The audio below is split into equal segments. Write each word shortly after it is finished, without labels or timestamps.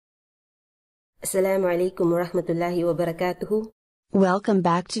Assalamu alaikum wa rahmatullahi wa barakatuhu. Welcome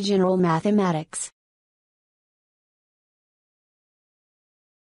back to General Mathematics.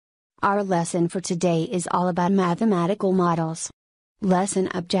 Our lesson for today is all about mathematical models. Lesson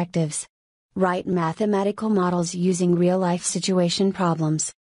objectives. Write mathematical models using real-life situation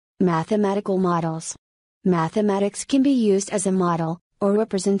problems. Mathematical models. Mathematics can be used as a model, or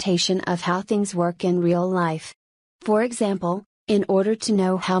representation of how things work in real life. For example, in order to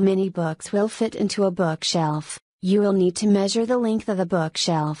know how many books will fit into a bookshelf, you will need to measure the length of the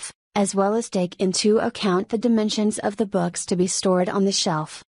bookshelf, as well as take into account the dimensions of the books to be stored on the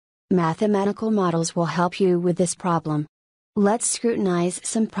shelf. Mathematical models will help you with this problem. Let's scrutinize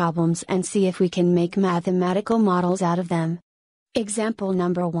some problems and see if we can make mathematical models out of them. Example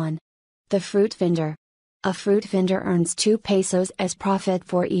number 1. The fruit vendor. A fruit vendor earns 2 pesos as profit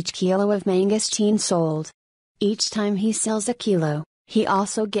for each kilo of mangosteen sold. Each time he sells a kilo, he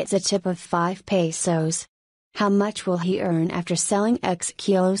also gets a tip of 5 pesos. How much will he earn after selling X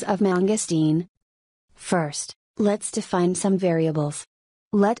kilos of mangosteen? First, let's define some variables.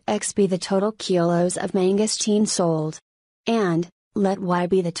 Let X be the total kilos of mangosteen sold. And, let Y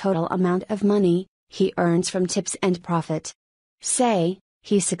be the total amount of money he earns from tips and profit. Say,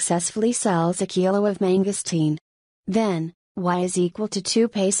 he successfully sells a kilo of mangosteen. Then, Y is equal to 2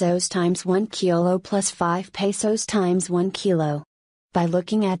 pesos times 1 kilo plus 5 pesos times 1 kilo. By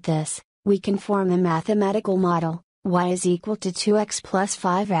looking at this, we can form a mathematical model. Y is equal to 2x plus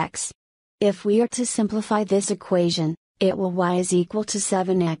 5x. If we are to simplify this equation, it will Y is equal to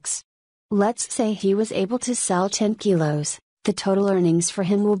 7x. Let's say he was able to sell 10 kilos, the total earnings for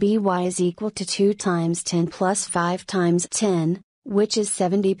him will be Y is equal to 2 times 10 plus 5 times 10, which is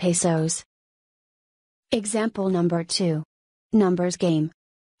 70 pesos. Example number 2. Numbers game.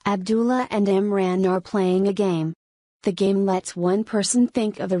 Abdullah and Imran are playing a game. The game lets one person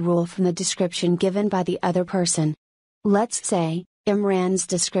think of the rule from the description given by the other person. Let's say, Imran's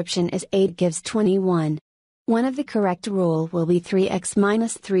description is 8 gives 21. One of the correct rule will be 3x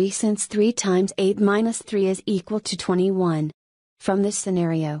minus 3 since 3 times 8 minus 3 is equal to 21. From this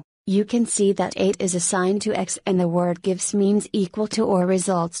scenario, you can see that 8 is assigned to x and the word gives means equal to or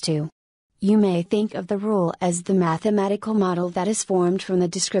results to. You may think of the rule as the mathematical model that is formed from the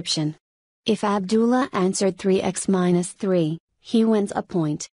description. If Abdullah answered 3x minus 3, he wins a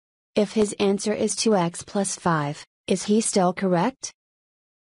point. If his answer is 2x plus 5, is he still correct?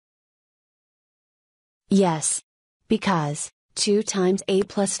 Yes. Because, 2 times 8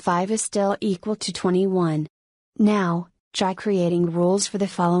 plus 5 is still equal to 21. Now, try creating rules for the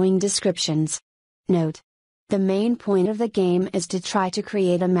following descriptions. Note. The main point of the game is to try to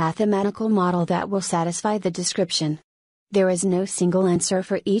create a mathematical model that will satisfy the description. There is no single answer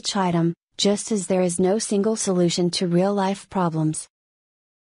for each item, just as there is no single solution to real-life problems.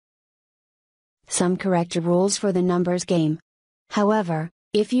 Some correct rules for the numbers game. However,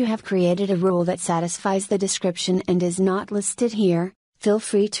 if you have created a rule that satisfies the description and is not listed here, feel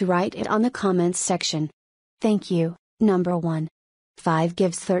free to write it on the comments section. Thank you. Number 1. 5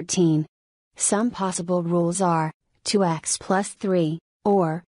 gives 13. Some possible rules are, 2x plus 3,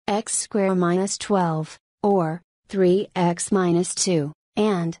 or, x squared minus 12, or, 3x minus 2,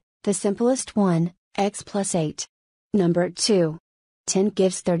 and, the simplest one, x plus 8. Number 2. 10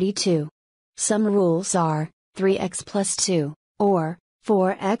 gives 32. Some rules are, 3x plus 2, or,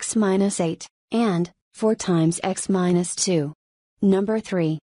 4x minus 8, and, 4 times x minus 2. Number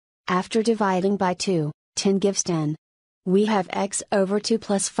 3. After dividing by 2, 10 gives 10. We have x over 2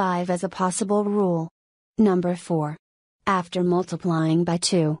 plus 5 as a possible rule. Number 4. After multiplying by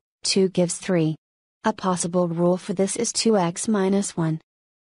 2, 2 gives 3. A possible rule for this is 2x minus 1.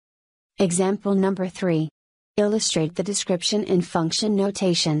 Example number 3. Illustrate the description in function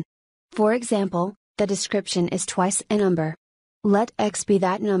notation. For example, the description is twice a number. Let x be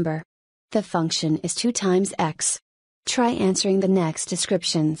that number. The function is 2 times x. Try answering the next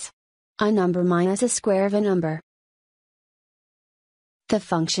descriptions. A number minus a square of a number. The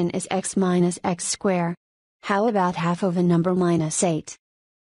function is x minus x squared. How about half of a number minus 8?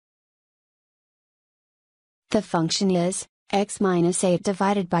 The function is x minus 8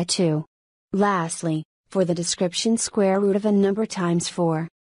 divided by 2. Lastly, for the description square root of a number times 4.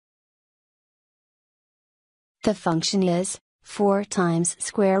 The function is 4 times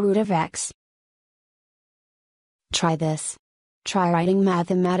square root of x. Try this. Try writing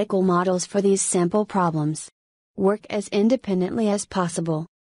mathematical models for these sample problems. Work as independently as possible.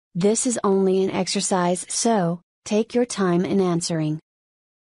 This is only an exercise, so, take your time in answering.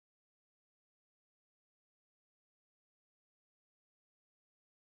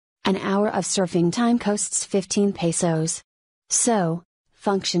 An hour of surfing time costs 15 pesos. So,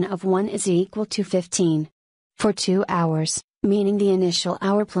 function of 1 is equal to 15. For 2 hours, meaning the initial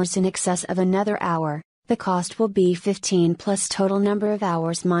hour plus in excess of another hour, the cost will be 15 plus total number of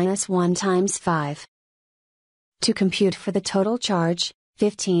hours minus 1 times 5. To compute for the total charge,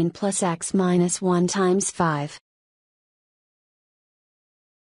 15 plus x minus 1 times 5.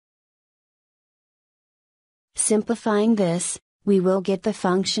 Simplifying this, we will get the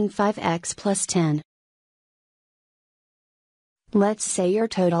function 5x plus 10. Let's say your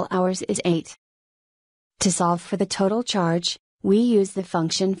total hours is 8. To solve for the total charge, we use the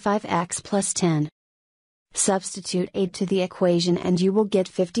function 5x plus 10. Substitute 8 to the equation and you will get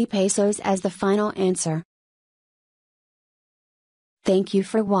 50 pesos as the final answer. Thank you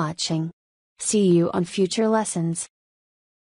for watching. See you on future lessons.